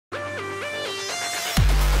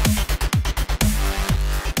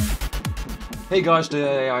Hey guys,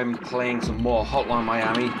 today I'm playing some more Hotline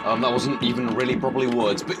Miami. That wasn't even really properly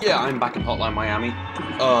words, but yeah, I'm back in Hotline Miami.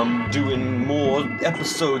 Doing more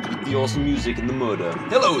episodes with the awesome music and the murder.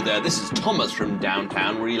 Hello there, this is Thomas from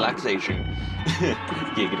Downtown Relaxation.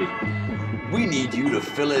 Giggity. We need you to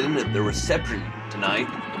fill it in at the reception tonight.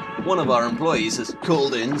 One of our employees has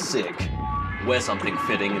called in sick. Wear something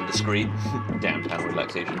fitting and discreet. Downtown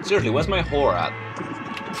Relaxation. Seriously, where's my whore at?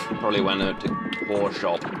 Probably went out to whore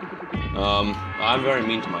shop. I'm very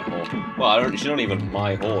mean to my whore. Well, she's not even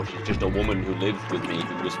my whore, she's just a woman who lived with me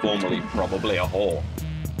who was formerly probably a whore.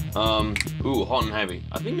 Ooh, hot and heavy.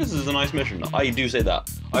 I think this is a nice mission. I do say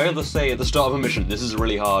that. I either say at the start of a mission, this is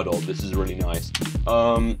really hard or this is really nice.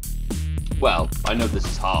 Well, I know this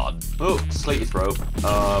is hard. Oh, slit your throat.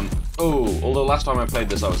 Although last time I played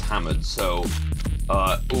this I was hammered, so,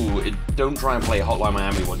 don't try and play Hotline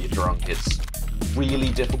Miami when you're drunk. It's really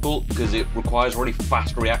difficult because it requires really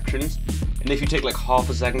fast reactions, and if you take like half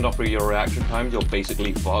a second off of your reaction time, you're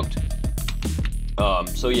basically fucked.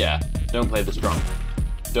 So yeah, don't play this drunk.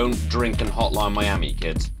 Don't drink in Hotline Miami,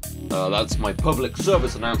 kids. That's my public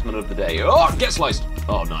service announcement of the day. Oh, get sliced!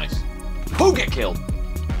 Oh, nice. Oh, get killed!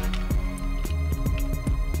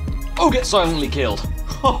 Oh, get silently killed!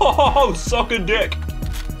 Oh, suck a dick!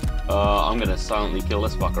 I'm gonna silently kill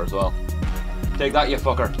this fucker as well. Take that, you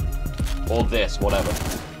fucker. Or this, whatever.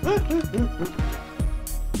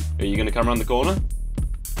 Are you gonna come around the corner?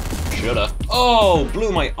 Shoulda. Oh,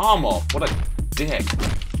 blew my arm off. What a dick.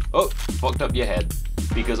 Oh, fucked up your head.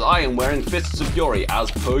 Because I am wearing Fists of Fury as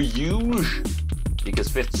per usual. Because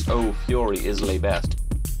Fists of Fury is the best.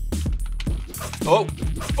 Oh.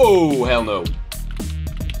 Oh, hell no.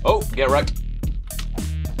 Oh, get wrecked.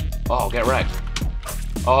 Oh, get wrecked.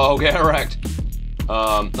 Oh, get wrecked.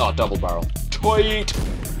 Oh, double barrel. Tweet.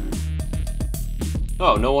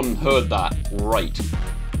 Oh, no one heard that. Right.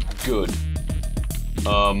 Good.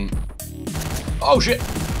 Oh shit!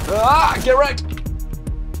 Ah, get wrecked!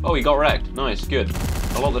 Oh, he got wrecked. Nice, good.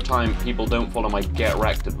 A lot of the time, people don't follow my get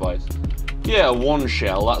wrecked advice. Yeah, one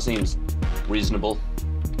shell, that seems reasonable.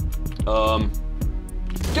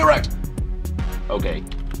 Get wrecked! Okay,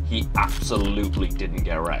 he absolutely didn't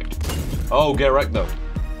get wrecked. Oh, get wrecked though.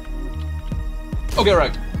 Oh, get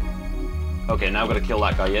wrecked! Okay, now I've got to kill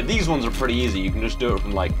that guy. Yeah, these ones are pretty easy. You can just do it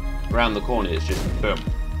from, like, around the corner. It's just, boom.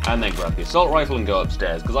 And then grab the assault rifle and go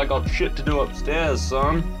upstairs, because I got shit to do upstairs,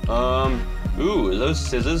 son. Ooh, are those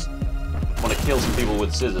scissors? I want to kill some people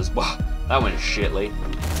with scissors. Wow, that went shitly.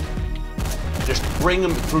 Just bring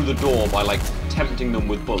them through the door by, like, tempting them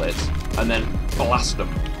with bullets, and then blast them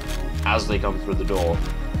as they come through the door.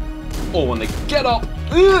 Or when they get up,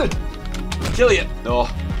 kill you. Oh,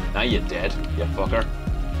 now you're dead, you fucker.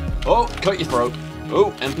 Oh, cut your throat.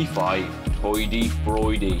 Oh, MP5. Toidy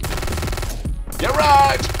Freudy. Get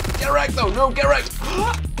wrecked! Get wrecked though! No, get wrecked!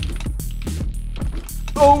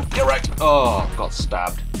 Oh, get wrecked! Oh, got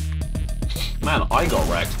stabbed. Man, I got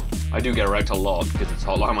wrecked. I do get wrecked a lot because it's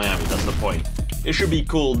Hotline Miami, that's the point. It should be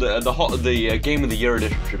called, the Game of the Year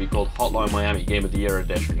edition should be called Hotline Miami Game of the Year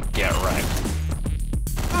edition. Get wrecked.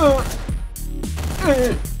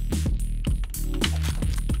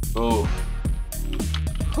 Oh.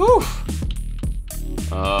 Whew.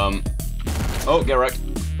 Oh, get wrecked.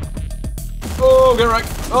 Oh, get wrecked.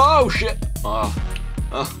 Oh, shit.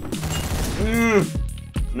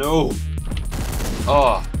 No.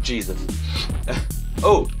 Oh, Jesus.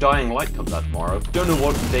 Oh, Dying Light comes out tomorrow. Don't know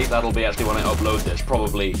what date that'll be actually when I upload this.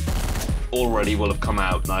 Probably already will have come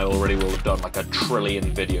out, and I already will have done like a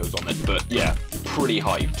trillion videos on it. But yeah, pretty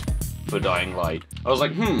hyped for Dying Light. I was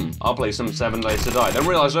like, I'll play some 7 Days to Die. Then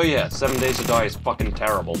realized, oh yeah, 7 Days to Die is fucking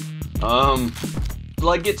terrible.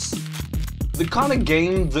 Like, it's the kind of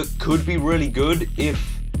game that could be really good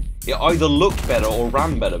if it either looked better or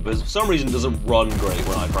ran better, but for some reason it doesn't run great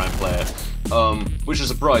when I try and play it. Which is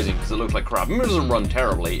surprising, because it looks like crap. I mean, it doesn't run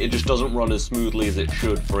terribly, it just doesn't run as smoothly as it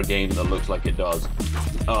should for a game that looks like it does.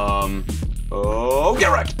 Oh,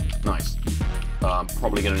 get wrecked! Nice.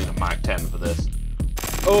 Probably gonna need a Mac 10 for this.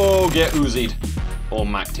 Oh, get Uzi'd. Or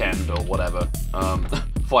Mac 10'd or whatever.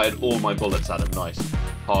 Fired all my bullets at him, nice.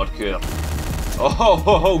 Hard kill.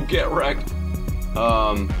 Oh, get wrecked.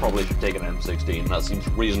 Probably should take an M16, that seems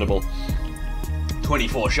reasonable.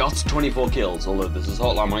 24 shots, 24 kills, although this is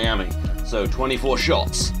Hotline Miami, so 24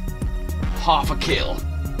 shots. Half a kill.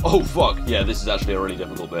 Oh, fuck, yeah, this is actually a really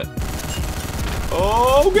difficult bit.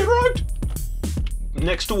 Oh, get wrecked!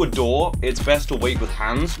 Next to a door, it's best to wait with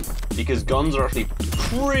hands, because guns are actually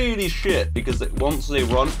pretty shit, because once they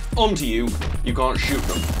run onto you, you can't shoot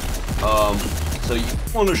them. So you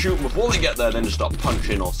want to shoot them before they get there, then just start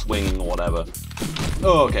punching or swinging or whatever.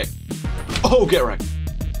 Oh, okay. Oh, get wrecked.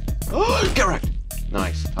 Get wrecked!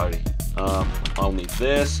 Nice, tidy. I'll need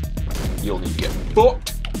this. You'll need to get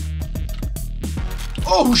fucked.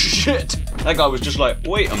 Oh shit! That guy was just like,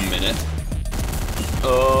 wait a minute.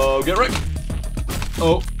 Get wrecked.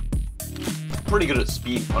 Oh. Pretty good at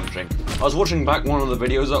speed punching. I was watching back one of the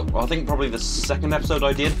videos, I think probably the second episode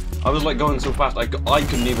I did. I was like going so fast, I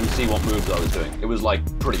couldn't even see what moves I was doing. It was like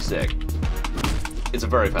pretty sick. It's a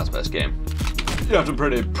very fast-paced game. You have to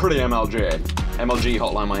pretty MLG. MLG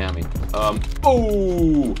Hotline Miami.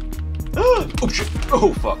 Oh! Oh shit!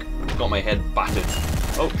 Oh fuck! Got my head battered.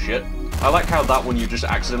 Oh shit! I like how that one you just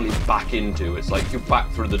accidentally back into. It's like you back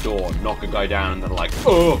through the door, knock a guy down, and then like,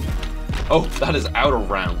 oh! Oh, that is out of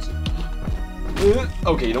rounds.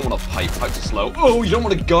 Okay, you don't want a pipe. Pipes are slow. Oh, you don't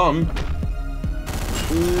want a gun.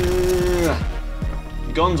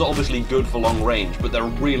 Guns are obviously good for long range, but they're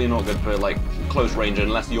really not good for like close range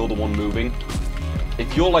unless you're the one moving.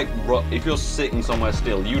 If you're like, if you're sitting somewhere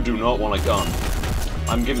still, you do not want a gun.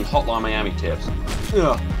 I'm giving Hotline Miami tips.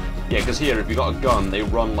 Yeah, because here, if you got a gun, they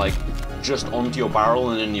run like just onto your barrel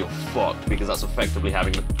and then you're fucked because that's effectively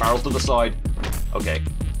having the barrel to the side. Okay,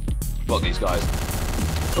 fuck these guys.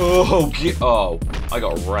 Oh, I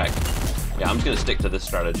got wrecked. Yeah, I'm just gonna stick to this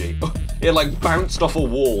strategy. It like bounced off a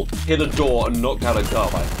wall, hit a door, and knocked out a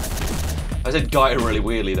guy. I said guy really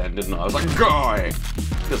weirdly then, didn't I? I was like, guy!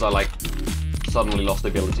 Because I like suddenly lost the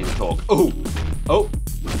ability to talk. Oh! Oh!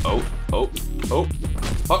 Oh! Oh! Oh!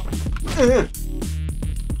 Fuck!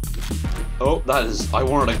 Oh, that is... I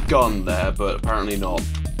wanted a gun there, but apparently not.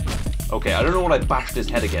 Okay, I don't know what I bashed his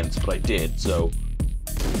head against, but I did, so...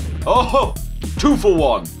 Oh! 2 for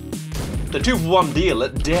 1! The 2 for 1 deal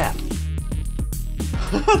at death!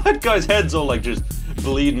 That guy's head's all like just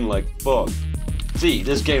bleeding like fuck. See,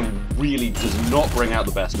 this game really does not bring out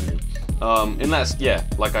the best in me. Unless, yeah,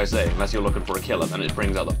 like I say, unless you're looking for a killer, then it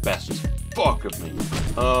brings out the best as fuck of me.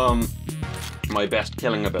 My best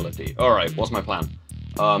killing ability. Alright, what's my plan?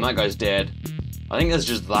 That guy's dead. I think there's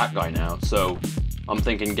just that guy now, so I'm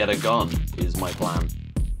thinking get a gun is my plan.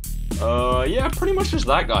 Yeah, pretty much just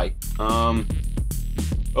that guy. Oh,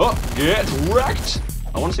 get wrecked!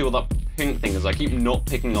 I want to see what that pink thing is. I keep not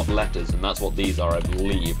picking up letters, and that's what these are, I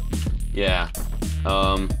believe. Yeah.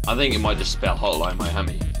 I think it might just spell Hotline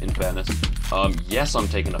Miami, in fairness. Yes, I'm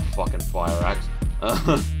taking a fucking fire axe.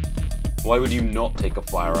 Why would you not take a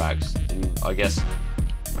fire axe? I guess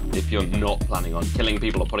if you're not planning on killing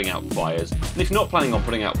people or putting out fires. And if you're not planning on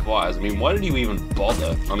putting out fires, I mean, why did you even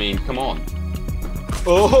bother? I mean, come on.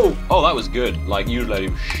 Oh! Oh, that was good. Like, usually I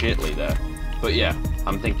do shitly there. But yeah,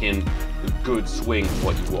 I'm thinking a good swing is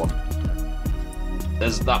what you want.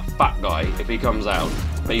 There's that fat guy, if he comes out,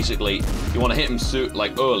 basically, you want to hit him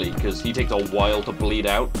like early, because he takes a while to bleed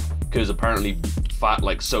out, because apparently fat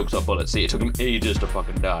like soaks up bullets. See, it took him ages to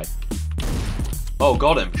fucking die. Oh,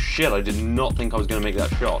 got him. Shit, I did not think I was going to make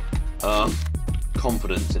that shot.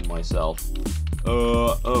 Confidence in myself.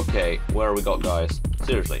 Okay, where have we got, guys?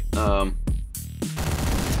 Seriously,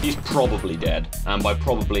 he's probably dead, and by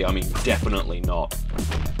probably, I mean definitely not.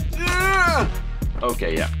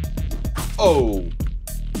 Okay, yeah. Oh!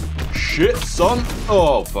 Shit, son!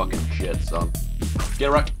 Oh, fucking shit, son.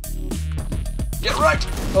 Get wrecked! Get wrecked!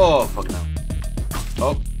 Oh, fuck no.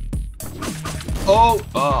 Oh. Oh!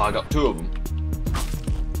 Oh, I got 2 of them.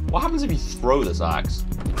 What happens if you throw this axe?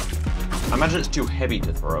 I imagine it's too heavy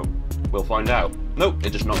to throw. We'll find out. Nope, it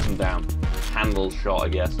just knocks him down. Handle shot, I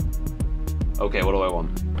guess. Okay, what do I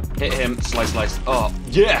want? Hit him, slice, slice. Oh,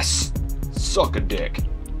 yes! Suck a dick.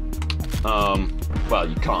 Well,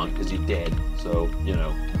 you can't, because you're dead. So, you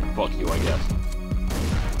know, fuck you, I guess.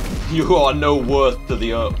 You are no worth to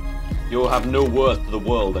the earth. You'll have no worth to the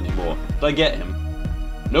world anymore. Did I get him?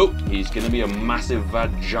 Nope, he's gonna be a massive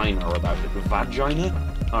vagina about it. Vagina?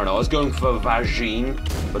 I don't know, I was going for vagine,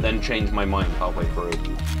 but then changed my mind halfway through.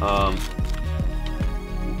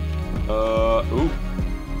 Ooh.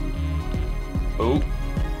 Oh.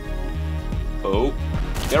 Oh.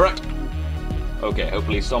 Get wrecked. Okay,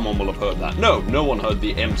 hopefully someone will have heard that. No, no one heard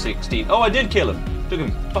the M16. Oh, I did kill him. Took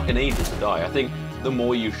him fucking ages to die. I think the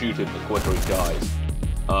more you shoot him, the quicker he dies.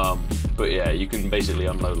 But yeah, you can basically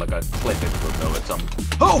unload like a clip info at some...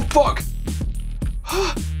 Oh, fuck!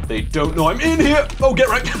 They don't know I'm in here! Oh, get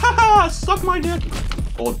wrecked! Haha! Suck my dick!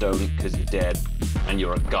 Or don't, because you're dead. And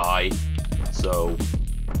you're a guy. So...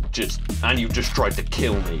 And you just tried to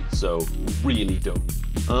kill me, so really don't.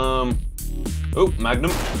 Oh,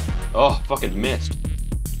 Magnum. Oh, fucking missed.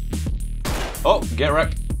 Oh, get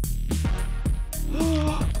wrecked.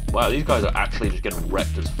 Wow, these guys are actually just getting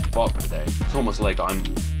wrecked as fuck today. It's almost like I'm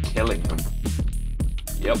killing them.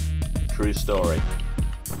 Yep, true story.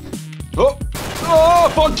 Oh, oh,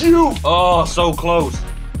 fuck you! Oh, so close.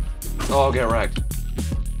 Oh, get wrecked.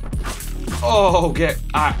 Oh, get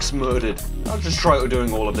axe murdered. I'll just try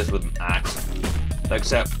doing all of this with an axe.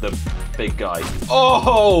 Except the big guy.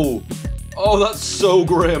 Oh! Oh, that's so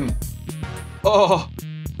grim. Oh!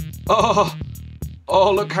 Oh!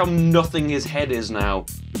 Oh, look how nothing his head is now.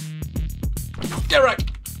 Get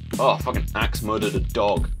wrecked! Oh, fucking axe murdered a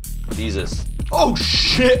dog. Jesus. Oh,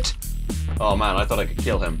 shit! Oh, man, I thought I could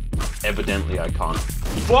kill him. Evidently, I can't.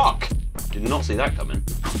 Fuck! Did not see that coming.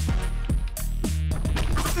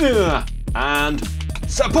 And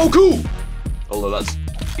seppuku! Although that's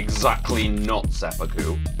exactly not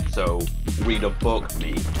seppuku, so read a book,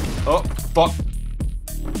 me. Oh, fuck.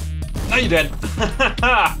 Now you're dead. Ha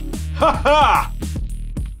ha! Ha ha!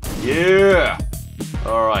 Yeah!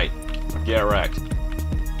 Alright, get wrecked.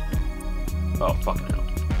 Oh, fucking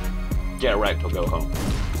hell. Get wrecked or go home.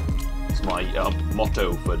 It's my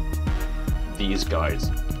motto for these guys.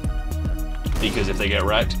 Because if they get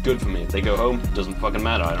wrecked, good for me. If they go home, doesn't fucking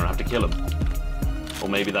matter. I don't have to kill them. Or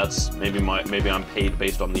maybe maybe I'm paid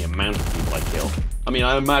based on the amount of people I kill. I mean,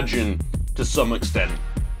 I imagine to some extent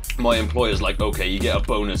my employer's like, okay, you get a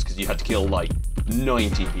bonus because you had to kill like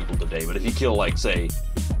 90 people today. But if you kill like say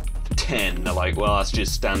 10, they're like, well, that's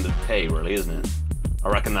just standard pay, really, isn't it? I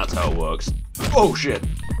reckon that's how it works. Oh shit!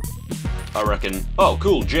 I reckon. Oh,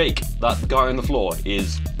 cool, Jake. That guy on the floor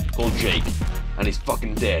is called Jake, and he's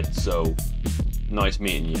fucking dead. So. Nice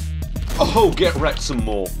meeting you. Oh, get wrecked some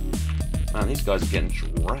more. Man, these guys are getting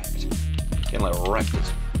wrecked. Getting like wrecked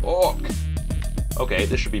as fuck. Okay,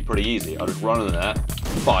 this should be pretty easy. I'll just run in there,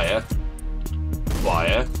 fire,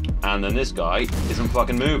 fire, and then this guy isn't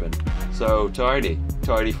fucking moving. So, tidy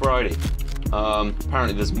Friday.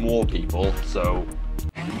 Apparently there's more people, so...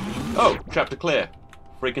 Oh, chapter clear.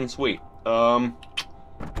 Freaking sweet.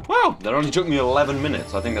 Well, that only took me 11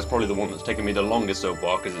 minutes. I think that's probably the one that's taken me the longest so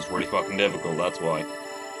far, because it's really fucking difficult, that's why.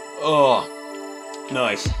 Oh,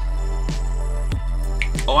 nice.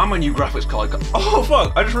 Oh, and my new graphics card oh,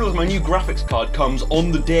 fuck! I just realized my new graphics card comes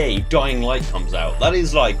on the day Dying Light comes out. That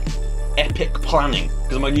is, like, epic planning,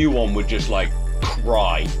 because my new one would just, like,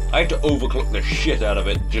 cry. I had to overclock the shit out of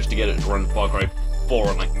it just to get it to run Far Cry 4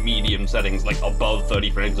 on, like, medium settings, like, above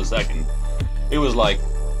 30 frames a second. It was, like...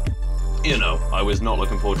 You know, I was not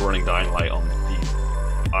looking forward to running Dying Light on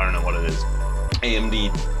the, I don't know what it is,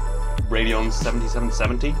 AMD Radeon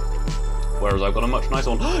 7770, whereas I've got a much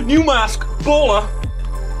nicer one. New mask! Baller!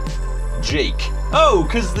 Jake. Oh,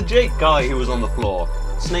 because the Jake guy who was on the floor.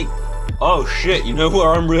 Snake. Oh shit, you know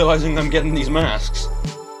where I'm realizing I'm getting these masks?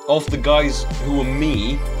 Off the guys who were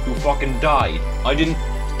me, who fucking died. I didn't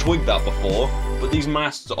twig that before, but these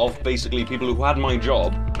masks are off basically people who had my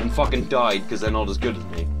job and fucking died because they're not as good as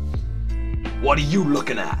me. What are you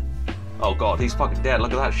looking at? Oh god, he's fucking dead,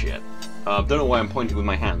 look at that shit. Don't know why I'm pointing with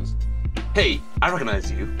my hands. Hey, I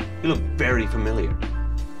recognize you. You look very familiar.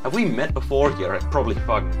 Have we met before? Yeah, I probably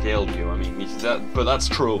fucking killed you. I mean, but that's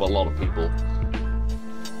true of a lot of people.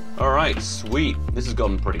 Alright, sweet. This has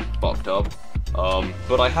gotten pretty fucked up.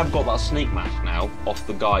 But I have got that snake mask now, off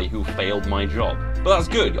the guy who failed my job. But that's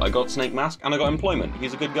good, I got snake mask and I got employment.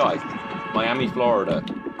 He's a good guy. Miami, Florida.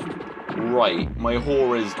 Right, my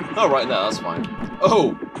whore is... Oh, right there, that's fine.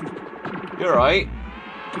 Oh! You're right.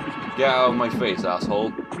 Get out of my face,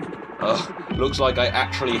 asshole. Looks like I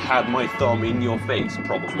actually had my thumb in your face,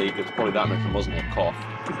 probably. It's probably that mission, wasn't it? Cough.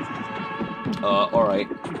 Alright.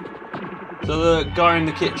 So the guy in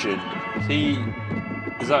the kitchen,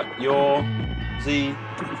 is that your... I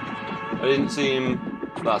didn't see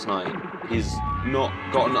him last night. He's not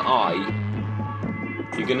got an eye.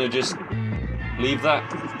 You're gonna just leave that?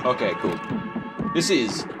 Okay, cool. This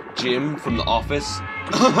is Jim from the office.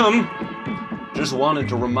 Just wanted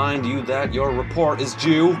to remind you that your report is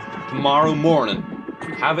due tomorrow morning.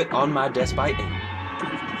 Have it on my desk by 8.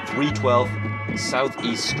 312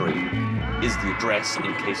 Southeast Street is the address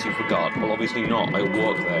in case you forgot. Well, obviously not. I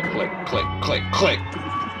work there. Click, click, click, click.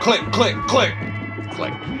 Click, click, click.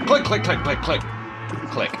 Click, click, click, click, click, click.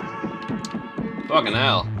 Click. Fucking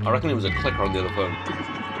hell. I reckon it was a clicker on the other phone.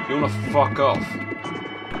 You wanna fuck off?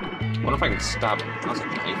 I wonder if I can stab him. That's a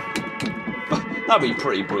knife. That'd be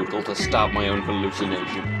pretty brutal to stab my own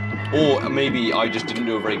hallucination. Or maybe I just didn't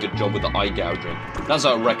do a very good job with the eye gouging. That's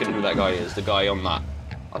how I reckon who that guy is. The guy on that.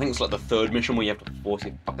 I think it's like the 3rd mission where you have to force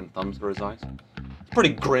your fucking thumbs through his eyes. It's a pretty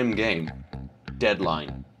grim game.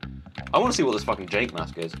 Deadline. I want to see what this fucking Jake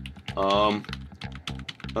mask is.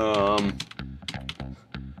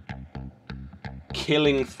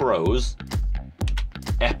 Killing throws.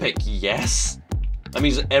 Epic, yes. That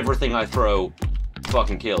means everything I throw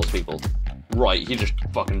fucking kills people. Right, he just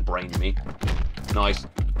fucking brained me. Nice.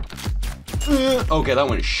 Okay, that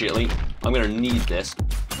went shitly. I'm gonna need this.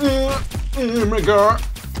 Oh my god.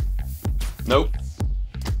 Nope.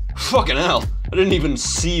 Fucking hell. I didn't even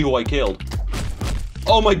see who I killed.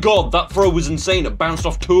 Oh my god, that throw was insane. It bounced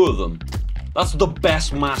off 2 of them. That's the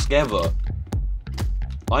best mask ever.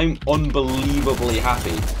 I'm unbelievably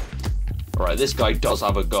happy. Alright, this guy does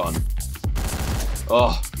have a gun.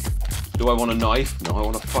 Oh. Do I want a knife? No, I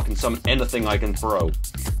want to fucking summon anything I can throw.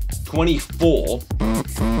 24?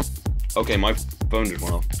 Okay, my phone just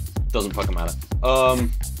went off. Doesn't fucking matter.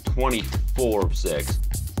 24 of 6.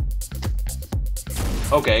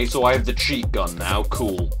 Okay, so I have the cheat gun now.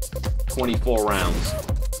 Cool. 24 rounds.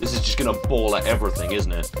 This is just gonna ball at everything,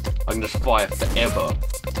 isn't it? I can just fire forever.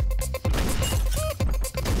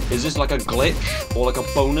 Is this like a glitch? Or like a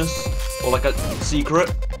bonus? Or like a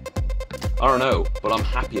secret? I don't know, but I'm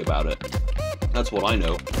happy about it. That's what I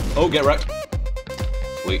know. Oh, get wrecked.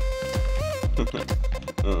 Sweet.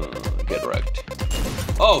 Get wrecked.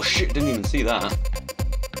 Oh shit, didn't even see that.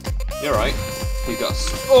 You're right. You got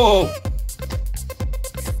oh!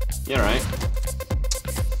 You're right.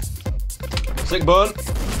 Sick burn.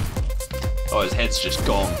 Oh, his head's just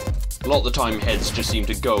gone. A lot of the time, heads just seem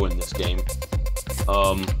to go in this game.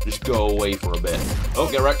 Just go away for a bit. Oh,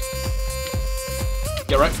 get wrecked.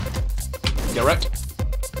 Get wrecked. Get wrecked.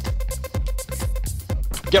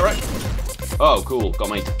 Get wrecked. Oh, cool. Got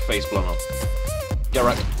my face blown off. Get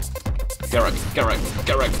wrecked. Get wrecked. Get wrecked.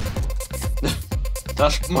 Get wrecked.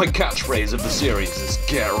 That's my catchphrase of the series, is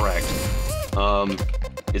get wrecked.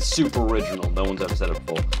 It's super original. No one's ever said it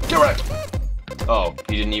before. Get wrecked! Oh,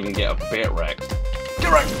 he didn't even get a bit wrecked.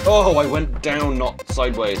 Get wrecked! Oh, I went down, not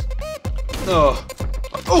sideways. Oh.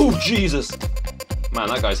 Oh, Jesus! Man,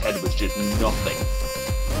 that guy's head was just nothing.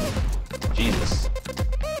 Jesus.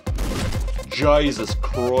 Jesus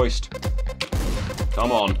Christ.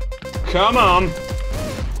 Come on. Come on!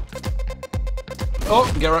 Oh,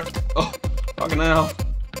 get wrecked. Oh, fucking hell.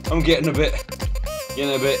 I'm getting a bit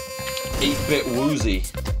 8-bit woozy.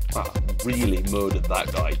 Wow, really murdered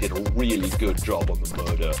that guy. Did a really good job on the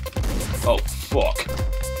murder. Oh, fuck.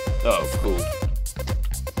 Oh, cool.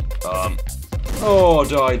 Oh,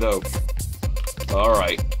 die though.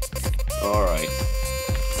 Alright. Alright.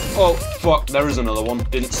 Oh, fuck, there is another one.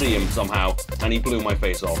 Didn't see him somehow, and he blew my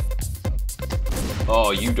face off.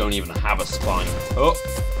 Oh, you don't even have a spine. Oh.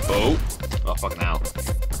 Oh. Oh, fucking hell.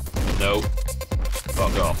 No.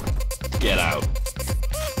 Fuck off. Get out.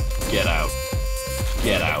 Get out.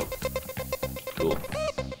 Get out. Cool.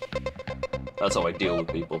 That's how I deal with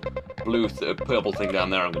people. Blue, purple thing down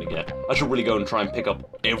there I'm gonna get. I should really go and try and pick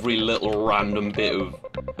up every little random bit of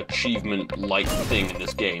achievement-like thing in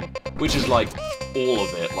this game. Which is like, all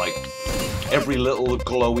of it. Like, every little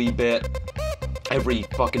glowy bit. Every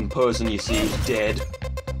fucking person you see is dead.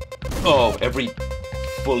 Oh, every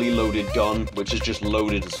fully loaded gun, which is just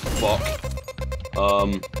loaded as fuck.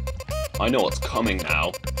 I know what's coming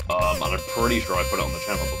now. And I'm pretty sure I put it on the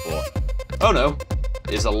channel before. Oh no,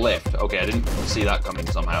 it's a lift. Okay, I didn't see that coming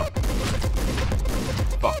somehow.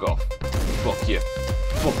 Fuck off. Fuck you.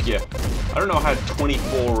 Fuck you. I don't know how I had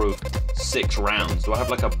 24 of 6 rounds. Do I have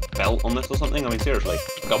like a belt on this or something? I mean, seriously.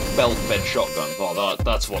 Like a belt-fed shotgun. Oh,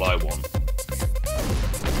 that's what I want.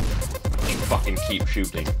 Just fucking keep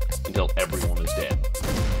shooting until everyone is dead.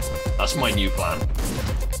 That's my new plan.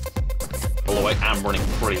 Although I am running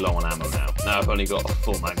pretty low on ammo now. Now I've only got a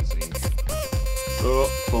full magazine. Oh,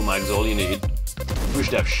 full mag's all you need. We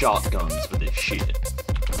should have shotguns for this shit.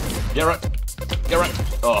 Get wrecked. Get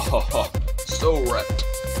wrecked. Oh, ho, ho. So wrecked.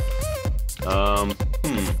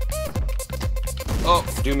 Oh,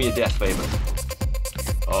 do me a death favor.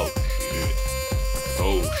 Oh, shit.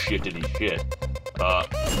 Oh, shittity shit.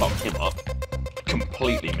 Fuck him up.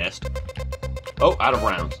 Completely missed. Oh, out of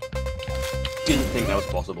rounds. Didn't think that was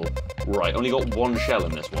possible. Right, only got 1 shell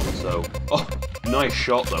in this one, so... Oh, nice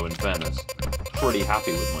shot, though, in fairness. Pretty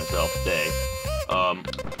happy with myself today.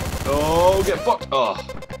 Oh, get fucked! Oh.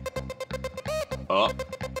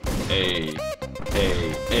 Hey.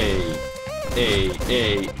 Hey, hey. Hey,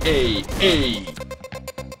 hey, hey, hey.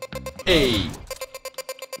 Hey.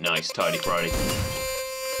 Nice, tidy Friday.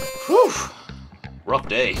 Whew. Rough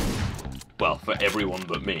day. Well, for everyone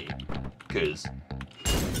but me. Because...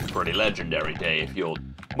 pretty legendary day if you're...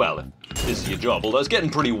 well, if this is your job. Although it's getting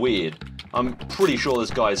pretty weird. I'm pretty sure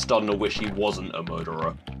this guy is starting to wish he wasn't a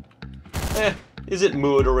murderer. Is it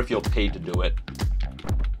murder if you're paid to do it?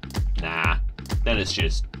 Nah. Then it's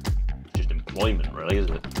just employment, really,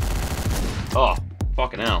 isn't it? Oh,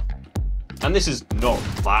 fucking hell. And this is not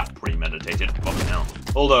that premeditated, fucking hell.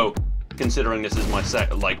 Although, considering this is my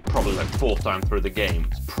probably 4th time through the game,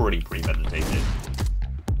 it's pretty premeditated.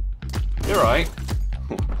 You're right.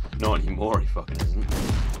 Not anymore, he fucking isn't.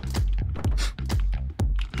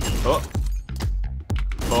 Oh.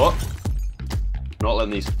 Oh. Not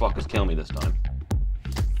letting these fuckers kill me this time.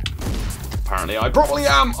 Apparently I probably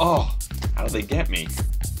am! Oh! How did they get me?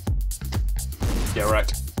 Get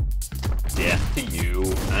wrecked. Death to you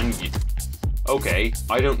and you. Okay,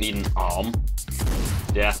 I don't need an arm.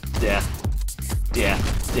 Death, death,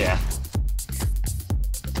 death, death.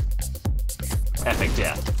 Epic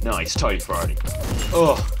death. Nice, tidy Friday.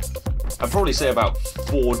 Ugh. I'd probably say about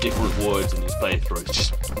 4 different words in these playthroughs.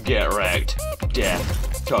 Just get wrecked,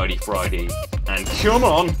 death, tidy Friday, and come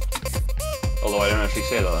on! Although I don't actually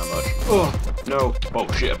say that much. Ugh, no.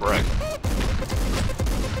 Oh shit, a wreck.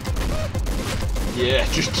 Yeah,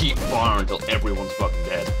 just keep firing until everyone's fucking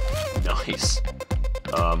dead. Nice.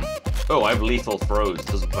 Oh, I have lethal throws. It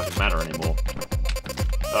doesn't fucking matter anymore.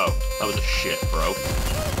 Oh, that was a shit throw.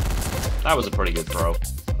 That was a pretty good throw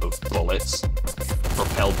of bullets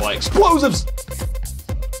propelled by explosives!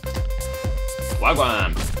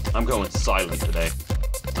 Wagwan! I'm going silent today.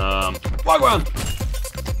 Wagwan!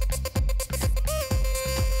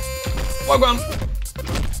 Wagwan!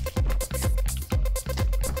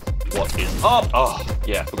 What is up? Oh,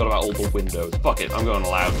 yeah, forgot about all the windows. Fuck it, I'm going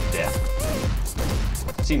loud to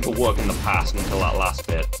death. It seemed to work in the past until that last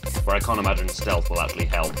bit, where I can't imagine stealth will actually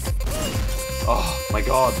help. Oh my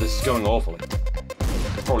god, this is going awfully.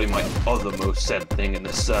 It's probably my other most said thing in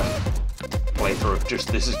this playthrough. Just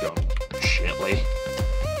this is going shitly.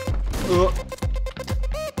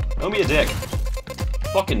 Don't be a dick.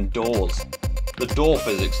 Fucking doors. The door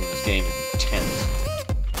physics in this game is intense.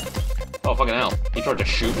 Oh fucking hell. He tried to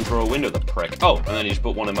shoot me through a window, the prick. Oh, and then he just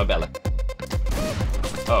put one in my belly.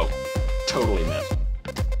 Oh. Totally missed.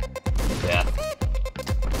 Death.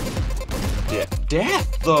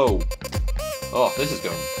 Death, though! Oh, this is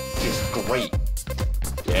going just great.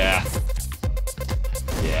 Yeah.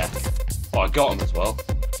 Yeah. Oh, I got him as well.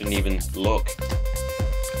 Didn't even look.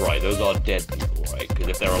 Right, those are dead people, right? Because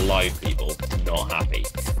if they're alive people, not happy.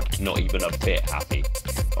 Not even a bit happy.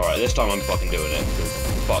 Alright, this time I'm fucking doing it, because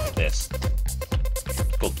fuck this.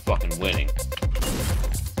 It's called fucking winning.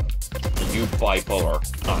 You bipolar.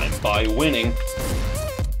 I'm by winning.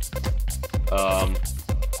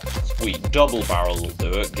 Sweet, double barrel will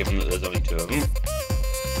do it, given that there's only 2 of them.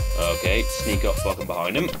 Okay, sneak up fucking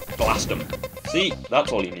behind him. Blast him. See,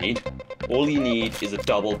 that's all you need. All you need is a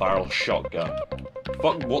double barrel shotgun.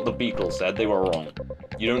 Fuck what the Beagle said, they were wrong.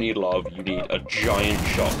 You don't need love, you need a giant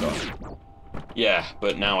shotgun. Yeah,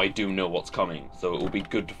 but now I do know what's coming, so it will be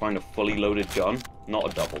good to find a fully loaded gun,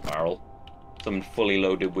 not a double barrel. Something fully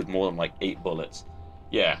loaded with more than like 8 bullets.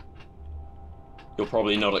 Yeah. You're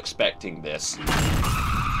probably not expecting this.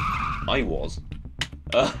 I was.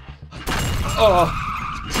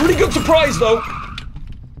 Pretty good surprise though!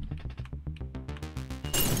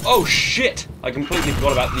 Oh shit! I completely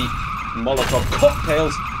forgot about the Molotov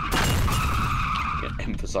cocktails. Yeah,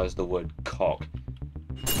 emphasize the word cock.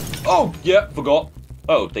 Oh, yeah, forgot.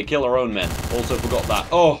 Oh, they kill our own men. Also forgot that.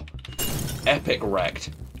 Oh, epic wrecked.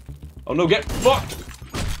 Oh no, get fucked!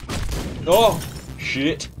 Oh,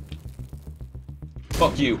 shit.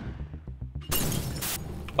 Fuck you.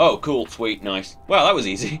 Oh, cool, sweet, nice. Wow, that was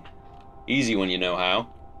easy. Easy when you know how.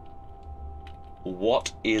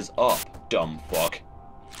 What is up, dumb fuck?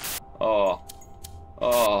 Oh.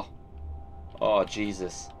 Oh. Oh,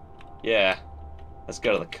 Jesus. Yeah. Let's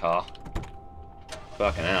go to the car.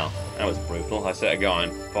 Fucking hell. That was brutal. I set a guy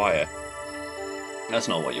on fire. That's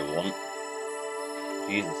not what you want.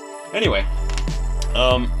 Jesus. Anyway.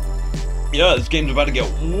 Yeah, this game's about to get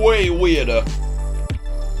way weirder.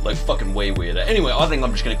 Like, fucking way weirder. Anyway, I think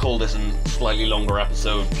I'm just going to call this a slightly longer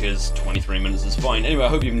episode, because 23 minutes is fine. Anyway, I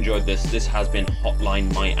hope you've enjoyed this. This has been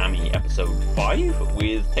Hotline Miami episode 5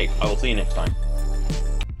 with Tape. I will see you next time.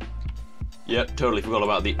 Yep, totally forgot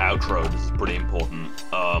about the outro. This is pretty important.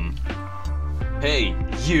 Hey,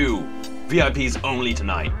 you! VIPs only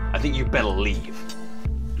tonight. I think you better leave.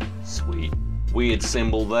 Sweet. Weird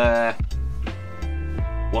symbol there.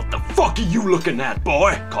 What the fuck are you looking at,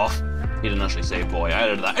 boy? Cough. He didn't actually say boy, I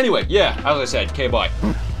added that. Anyway, yeah, as I said, okay, bye.